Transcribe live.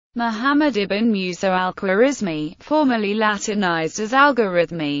Muḥammad ibn Mūsā al-Khwarizmi, formerly Latinized as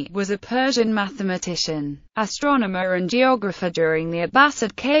al-Khwārizmī, was a Persian mathematician, astronomer and geographer during the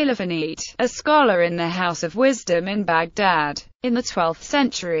Abbasid Caliphate, a scholar in the House of Wisdom in Baghdad. In the 12th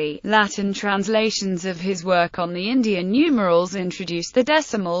century, Latin translations of his work on the Indian numerals introduced the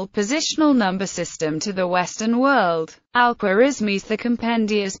decimal positional number system to the Western world. Al-Khwarizmi's The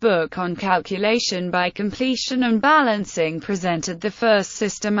Compendious Book on Calculation by Completion and Balancing presented the first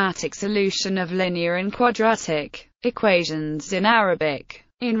systematic solution of linear and quadratic equations in Arabic.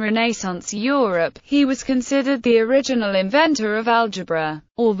 In Renaissance Europe, he was considered the original inventor of algebra,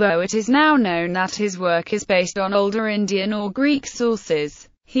 although it is now known that his work is based on older Indian or Greek sources.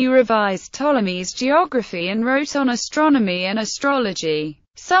 He revised Ptolemy's geography and wrote on astronomy and astrology.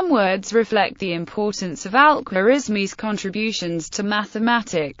 Some words reflect the importance of al-Khwarizmi's contributions to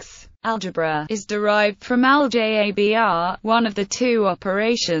mathematics. Algebra is derived from aljabr, one of the two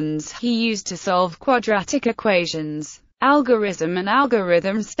operations he used to solve quadratic equations. Algorithm and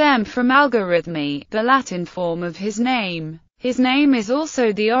algorithm stem from al-Khwārizmī, the Latin form of his name. His name is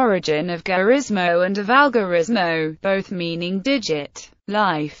also the origin of Khwarizmo and of algoritmo, both meaning digit,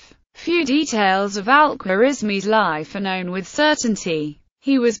 life. Few details of al-Khwarizmi's life are known with certainty.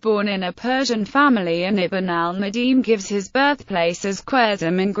 He was born in a Persian family, and Ibn al-Madīm gives his birthplace as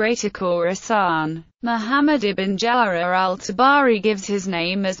Khwarizm in Greater Khorasan. Muhammad ibn Ja'far al-Tabari gives his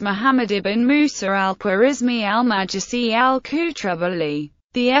name as Muhammad ibn Mūsā al-Khwarizmī al-Majasi al-Qutrabuli.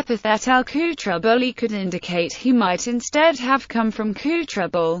 The epithet al-Qutrabuli could indicate he might instead have come from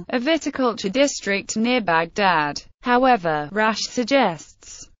Qutrabul, a viticulture district near Baghdad. However, Rash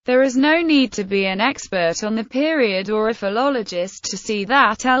suggests there is no need to be an expert on the period or a philologist to see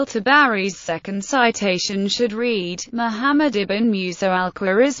that al-Tabari's second citation should read, Muhammad ibn Mūsā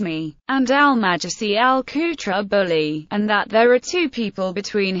al-Khwarizmī, and al-Majasi al-Qutrabuli, and that there are two people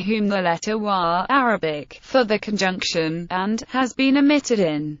between whom the letter wa, Arabic, for the conjunction, and, has been omitted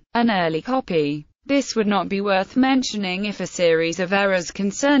in an early copy. This would not be worth mentioning if a series of errors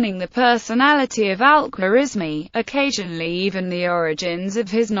concerning the personality of al-Khwarizmi, occasionally even the origins of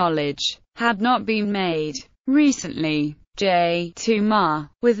his knowledge, had not been made. Recently, J. Tuma,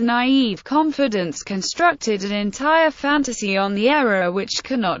 with naive confidence, constructed an entire fantasy on the error which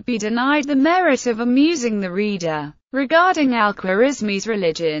cannot be denied the merit of amusing the reader. Regarding al-Khwarizmi's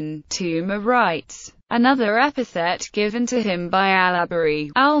religion, Tuma writes, another epithet given to him by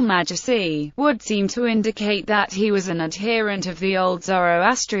al-Abari, al-Majasi, would seem to indicate that he was an adherent of the old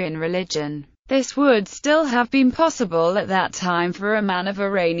Zoroastrian religion. This would still have been possible at that time for a man of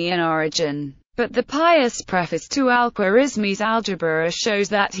Iranian origin. But the pious preface to al-Khwarizmi's algebra shows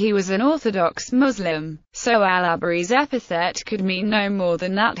that he was an Orthodox Muslim, so al-Abari's epithet could mean no more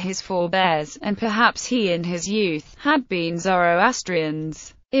than that his forebears, and perhaps he in his youth, had been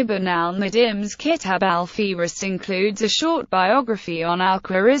Zoroastrians. Ibn al-Madim's Kitab al-Firas includes a short biography on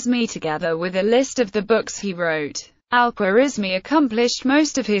al-Khwarizmi together with a list of the books he wrote. Al-Khwarizmi accomplished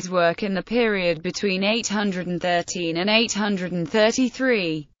most of his work in the period between 813 and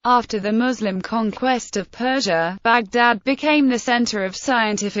 833. After the Muslim conquest of Persia, Baghdad became the center of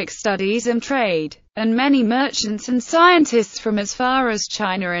scientific studies and trade, and many merchants and scientists from as far as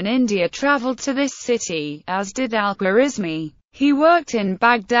China and India traveled to this city, as did al-Khwarizmi. He worked in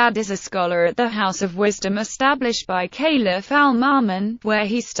Baghdad as a scholar at the House of Wisdom established by Caliph al-Ma'mun, where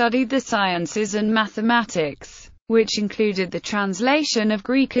he studied the sciences and mathematics, which included the translation of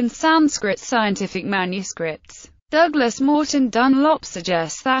Greek and Sanskrit scientific manuscripts. Douglas Morton Dunlop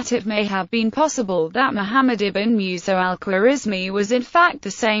suggests that it may have been possible that Muhammad ibn Mūsā al-Khwarizmi was in fact the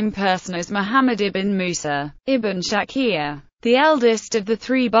same person as Muhammad ibn Mūsā, ibn Shakir, the eldest of the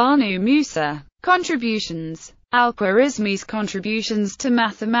three Banu Musa. Contributions. Al-Khwarizmi's contributions to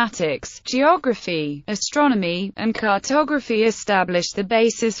mathematics, geography, astronomy, and cartography established the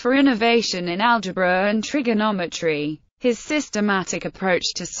basis for innovation in algebra and trigonometry. His systematic approach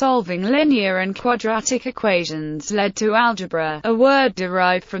to solving linear and quadratic equations led to algebra, a word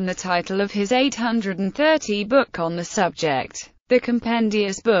derived from the title of his 830 book on the subject, The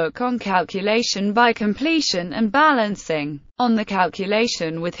Compendious Book on Calculation by Completion and Balancing. On the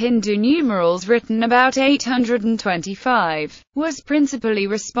calculation with Hindu numerals, written about 825, was principally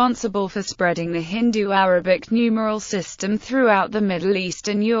responsible for spreading the Hindu-Arabic numeral system throughout the Middle East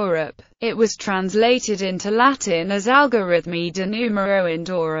and Europe. It was translated into Latin as Algoritmi de Numero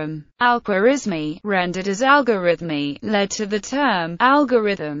Indorum. Al-Khwarizmi, rendered as Algoritmi, led to the term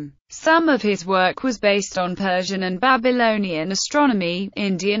algorithm. Some of his work was based on Persian and Babylonian astronomy,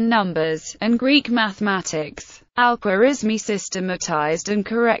 Indian numbers, and Greek mathematics. Al-Khwarizmi systematized and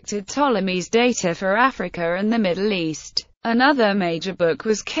corrected Ptolemy's data for Africa and the Middle East. Another major book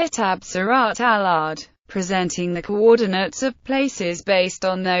was Kitab Surat al-Ard, presenting the coordinates of places based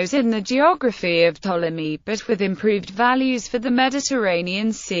on those in the geography of Ptolemy, but with improved values for the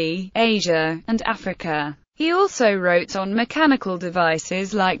Mediterranean Sea, Asia, and Africa. He also wrote on mechanical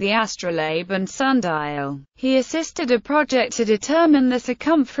devices like the astrolabe and sundial. He assisted a project to determine the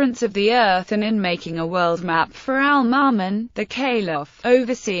circumference of the Earth and in making a world map for al-Ma'mun, the Caliph,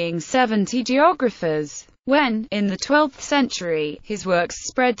 overseeing 70 geographers. When, in the 12th century, his works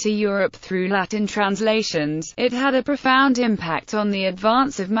spread to Europe through Latin translations, it had a profound impact on the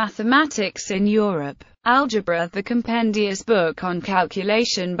advance of mathematics in Europe. Algebra, the compendious book on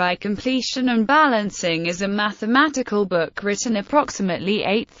calculation by completion and balancing, is a mathematical book written approximately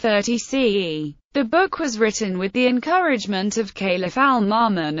 830 CE. The book was written with the encouragement of Caliph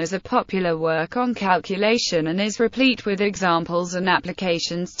al-Ma'mun as a popular work on calculation and is replete with examples and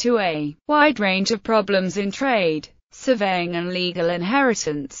applications to a wide range of problems in trade, surveying and legal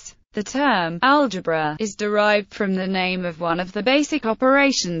inheritance. The term algebra is derived from the name of one of the basic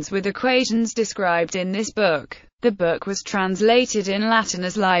operations with equations described in this book. The book was translated in Latin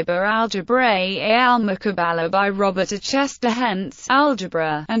as Liber Algebrae al-Muqabbala by Robert Chester, hence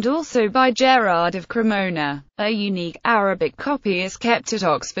algebra, and also by Gerard of Cremona. A unique Arabic copy is kept at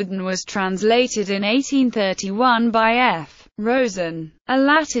Oxford and was translated in 1831 by F. Rosen. A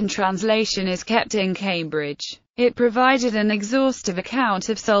Latin translation is kept in Cambridge. It provided an exhaustive account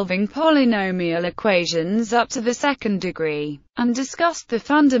of solving polynomial equations up to the second degree, and discussed the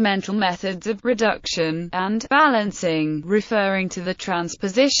fundamental methods of reduction and balancing, referring to the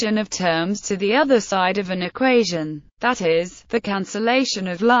transposition of terms to the other side of an equation, that is, the cancellation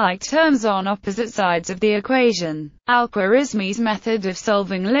of like terms on opposite sides of the equation. Al-Khwarizmi's method of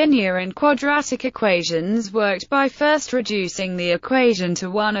solving linear and quadratic equations worked by first reducing the equation to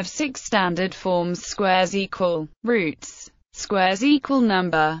one of 6 standard forms: squares equal roots, squares equal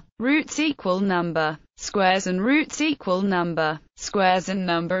number, roots equal number, squares and roots equal number, squares and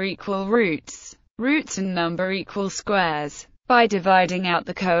number equal roots, roots and number equal squares. By dividing out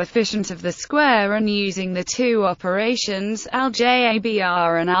the coefficient of the square and using the two operations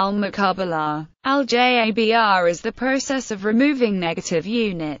al-Jabr and al-Muqabbala. Al-Jabr is the process of removing negative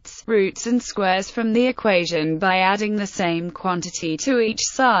units, roots and squares from the equation by adding the same quantity to each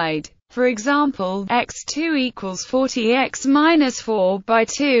side. For example, x2 equals 40, x minus 4 by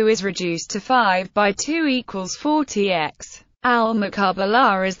 2 is reduced to 5 by 2 equals 40x.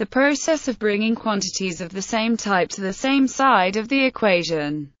 Al-Muqabbala is the process of bringing quantities of the same type to the same side of the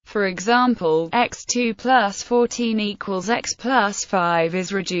equation. For example, x2 plus 14 equals x plus 5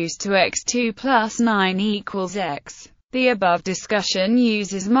 is reduced to x2 plus 9 equals x. The above discussion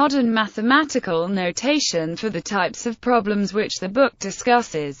uses modern mathematical notation for the types of problems which the book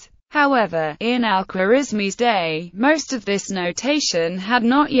discusses. However, in al-Khwarizmi's day, most of this notation had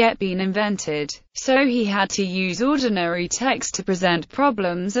not yet been invented, so he had to use ordinary text to present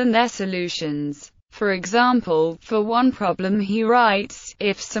problems and their solutions. For example, for one problem he writes,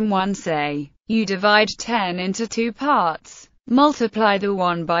 if someone say, you divide 10 into 2 parts, multiply the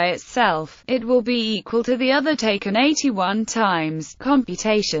one by itself, it will be equal to the other taken 81 times.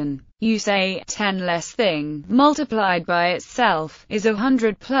 Computation. You say, 10 less thing, multiplied by itself, is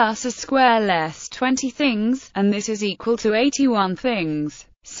 100 plus a square less 20 things, and this is equal to 81 things.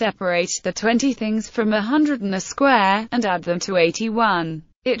 Separate the 20 things from 100 and a square, and add them to 81.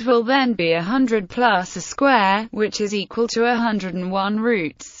 It will then be 100 plus a square, which is equal to 101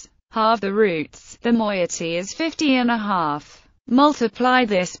 roots. Halve the roots, the moiety is 50 and a half. Multiply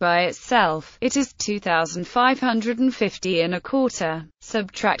this by itself, it is 2,550 and a quarter.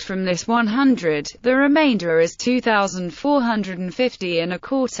 Subtract from this 100, the remainder is 2,450 and a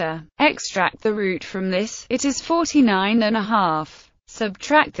quarter. Extract the root from this, it is 49 and a half.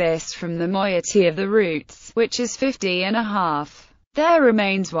 Subtract this from the moiety of the roots, which is 50 and a half. There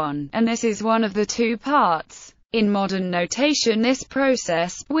remains 1, and this is one of the 2 parts. In modern notation, this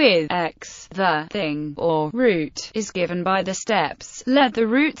process, with x, the thing, or root, is given by the steps. Let the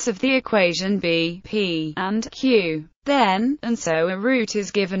roots of the equation be p and q. Then, and so a root is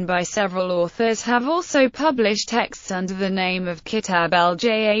given by several authors have also published texts under the name of Kitab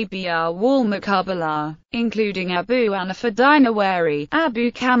al-Jabr wal-Muqabbala, including Abu Hanifa Dinawari, Abu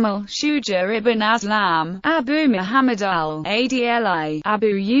Kamal Shuja ibn Aslam, Abu Muhammad al-Adli,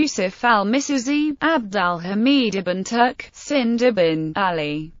 Abu Yusuf al-Misuzi, Abd al-Hamid ibn Turk, Sind ibn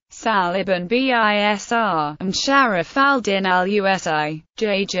Ali. Ibn Bisr, and Sharaf al-Din al-Usi.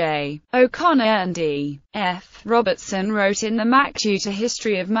 J.J. O'Connor and E.F. Robertson wrote in the MacTutor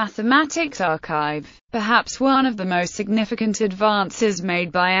History of Mathematics archive. Perhaps one of the most significant advances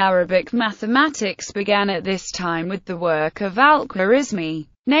made by Arabic mathematics began at this time with the work of al-Khwarizmi,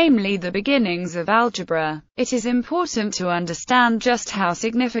 namely the beginnings of algebra. It is important to understand just how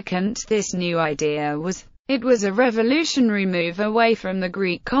significant this new idea was. It was a revolutionary move away from the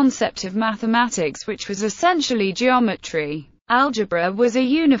Greek concept of mathematics, which was essentially geometry. Algebra was a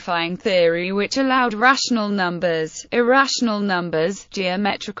unifying theory which allowed rational numbers, irrational numbers,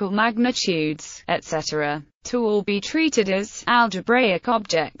 geometrical magnitudes, etc., to all be treated as algebraic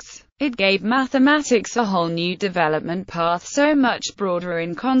objects. It gave mathematics a whole new development path, so much broader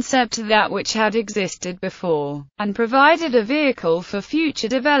in concept than that which had existed before, and provided a vehicle for future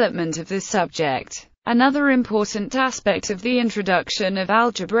development of the subject. Another important aspect of the introduction of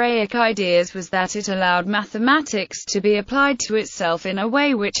algebraic ideas was that it allowed mathematics to be applied to itself in a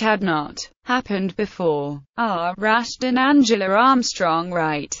way which had not happened before. R. Rashid and Angela Armstrong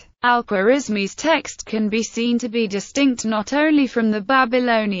write, Al-Khwarizmi's text can be seen to be distinct not only from the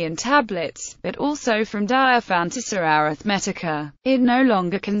Babylonian tablets, but also from Diaphantusa Arithmetica. It no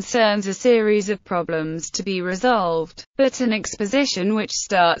longer concerns a series of problems to be resolved, but an exposition which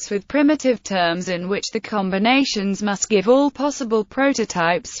starts with primitive terms in which the combinations must give all possible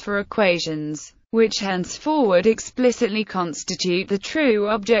prototypes for equations, which henceforward explicitly constitute the true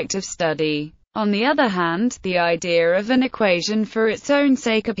object of study. On the other hand, the idea of an equation for its own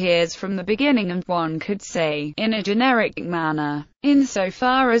sake appears from the beginning, and one could say, in a generic manner,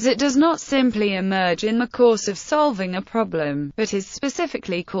 insofar as it does not simply emerge in the course of solving a problem, but is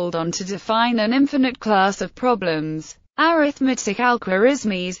specifically called on to define an infinite class of problems. Arithmetic.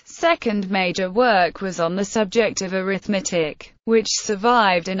 Al-Khwarizmi's second major work was on the subject of arithmetic, which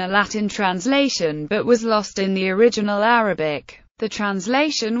survived in a Latin translation but was lost in the original Arabic. The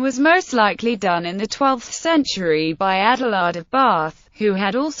translation was most likely done in the 12th century by Adelard of Bath, who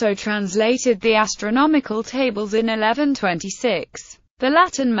had also translated the astronomical tables in 1126. The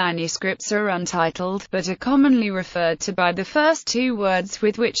Latin manuscripts are untitled, but are commonly referred to by the first two words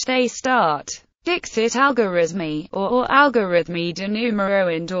with which they start. Dixit al-Khwarizmi, or Algorithmi de Numero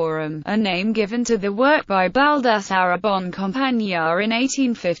Indorum, a name given to the work by Baldassare Boncompagna in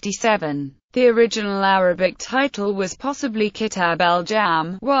 1857. The original Arabic title was possibly Kitab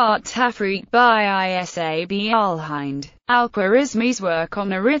al-Jam, wa Tafriq bi Isab al-Hind. Al-Khwarizmi's work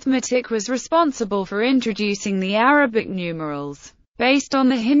on arithmetic was responsible for introducing the Arabic numerals, based on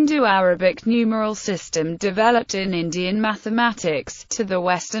the Hindu Arabic numeral system developed in Indian mathematics, to the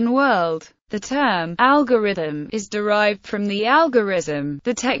Western world. The term algorithm is derived from the algorithm,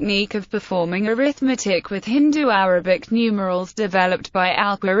 the technique of performing arithmetic with Hindu Arabic numerals developed by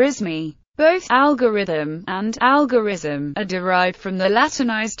al-Khwarizmi. Both algorithm and algorithm are derived from the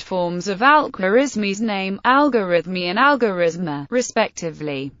Latinized forms of al-Khwarizmi's name, algorithmi and algoritma,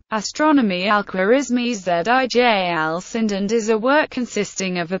 respectively. Astronomy. Al-Khwarizmi's Zij al-Sindand is a work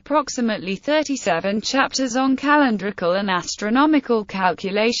consisting of approximately 37 chapters on calendrical and astronomical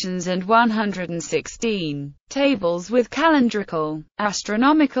calculations and 116 tables with calendrical,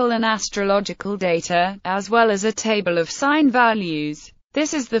 astronomical and astrological data, as well as a table of sign values.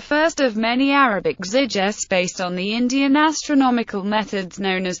 This is the first of many Arabic zijes based on the Indian astronomical methods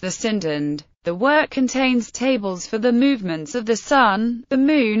known as the Sindand. The work contains tables for the movements of the Sun, the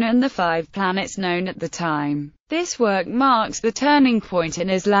Moon and the 5 planets known at the time. This work marks the turning point in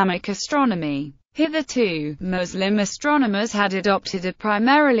Islamic astronomy. Hitherto, Muslim astronomers had adopted a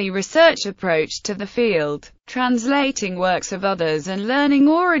primarily research approach to the field, translating works of others and learning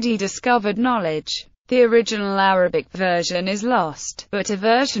already discovered knowledge. The original Arabic version is lost, but a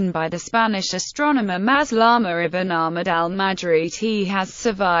version by the Spanish astronomer Maslama ibn Ahmad al-Majriti has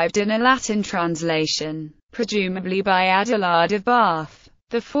survived in a Latin translation, presumably by Adelard of Bath.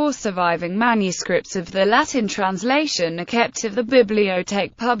 The 4 surviving manuscripts of the Latin translation are kept at the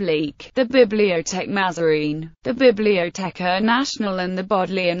Bibliothèque Publique, the Bibliothèque Mazarine, the Biblioteca Nacional and the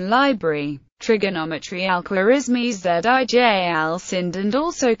Bodleian Library. Trigonometry. Al-Khwarizmi's Zij al-Sindand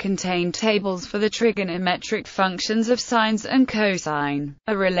also contained tables for the trigonometric functions of sines and cosine.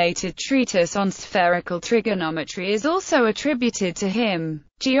 A related treatise on spherical trigonometry is also attributed to him.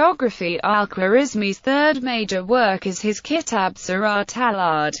 Geography. Al-Khwarizmi's third major work is his Kitab Surat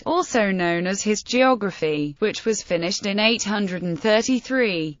al-Ard, also known as his Geography, which was finished in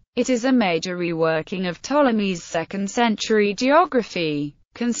 833. It is a major reworking of Ptolemy's 2nd century geography.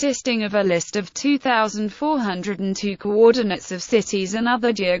 consisting of a list of 2,402 coordinates of cities and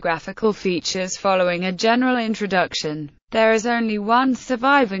other geographical features following a general introduction. There is only one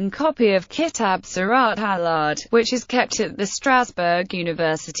surviving copy of Kitab Sirat al-Ard, which is kept at the Strasbourg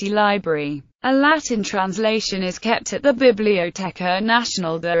University Library. A Latin translation is kept at the Biblioteca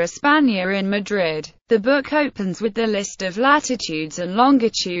Nacional de España in Madrid. The book opens with the list of latitudes and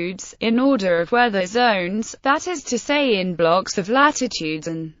longitudes, in order of weather zones, that is to say in blocks of latitudes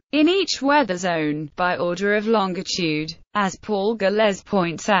and, in each weather zone, by order of longitude. As Paul Gallez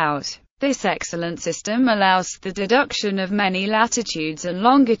points out, this excellent system allows the deduction of many latitudes and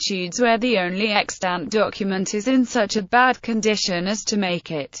longitudes where the only extant document is in such a bad condition as to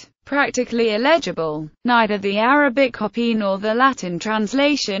make it practically illegible. Neither the Arabic copy nor the Latin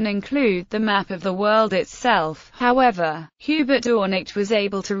translation include the map of the world itself. However, Hubert Dornicht was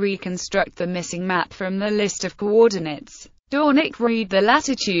able to reconstruct the missing map from the list of coordinates. Dornicht read the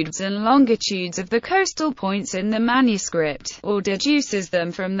latitudes and longitudes of the coastal points in the manuscript, or deduces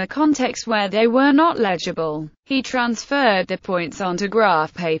them from the context where they were not legible. He transferred the points onto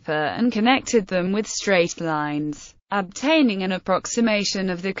graph paper and connected them with straight lines, obtaining an approximation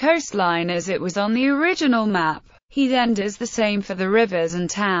of the coastline as it was on the original map. He then does the same for the rivers and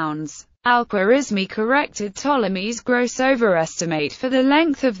towns. Al-Khwarizmi corrected Ptolemy's gross overestimate for the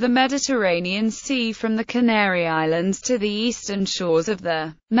length of the Mediterranean Sea from the Canary Islands to the eastern shores of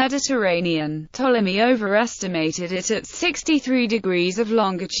the Mediterranean. Ptolemy overestimated it at 63 degrees of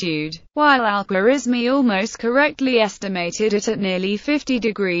longitude, while Al-Khwarizmi almost correctly estimated it at nearly 50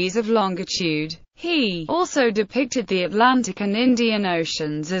 degrees of longitude. He also depicted the Atlantic and Indian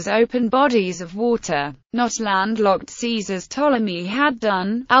Oceans as open bodies of water, not landlocked seas as Ptolemy had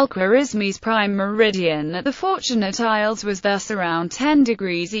done. Al-Khwarizmi's prime meridian at the Fortunate Isles was thus around 10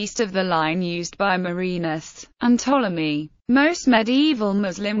 degrees east of the line used by Marinus and Ptolemy. Most medieval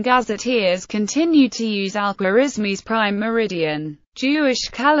Muslim gazetteers continued to use Al-Khwarizmi's prime meridian. Jewish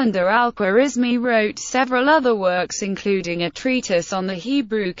calendar. Al-Khwarizmi wrote several other works including a treatise on the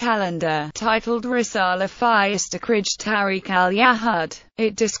Hebrew calendar, titled Risala fi Istikhraj Tarikh al-Yahud.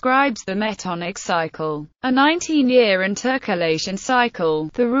 It describes the Metonic cycle, a 19-year intercalation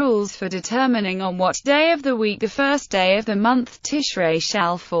cycle, the rules for determining on what day of the week the first day of the month Tishrei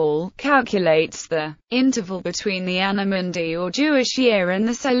shall fall, calculates the interval between the Anno Mundi or Jewish year and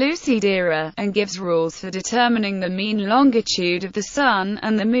the Seleucid era, and gives rules for determining the mean longitude of the sun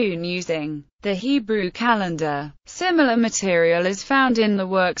and the moon using the Hebrew calendar. Similar material is found in the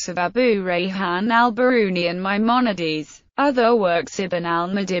works of Abu Rayhan al-Biruni and Maimonides. Other works. Ibn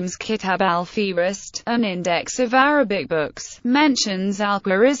al-Madim's Kitab al-Fihrist, an index of Arabic books, mentions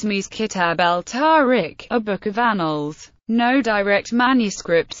Al-Khwarizmi's Kitab al-Tarikh, a book of annals. No direct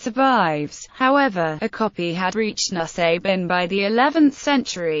manuscript survives. However, a copy had reached Nusaybin by the 11th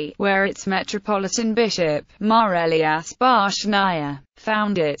century, where its metropolitan bishop, Mar Elias Bar Shnaya,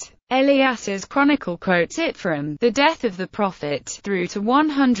 found it. Elias's chronicle quotes it from the death of the prophet through to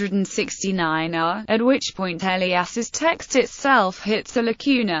 169, at which point Elias's text itself hits a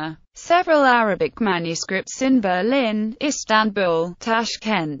lacuna. Several Arabic manuscripts in Berlin, Istanbul,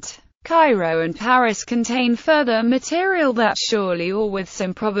 Tashkent, Cairo and Paris contain further material that surely or with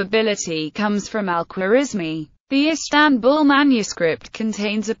some probability comes from Al-Khwarizmi. The Istanbul manuscript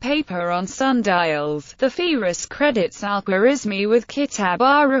contains a paper on sundials. The Fihrist credits Al-Khwarizmi with Kitab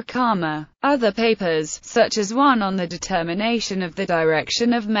ar-Rukama. Other papers, such as one on the determination of the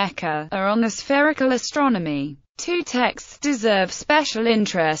direction of Mecca, are on the spherical astronomy. Two texts deserve special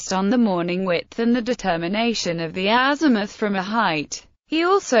interest on the morning width and the determination of the azimuth from a height. He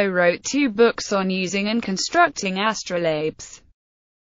also wrote two books on using and constructing astrolabes.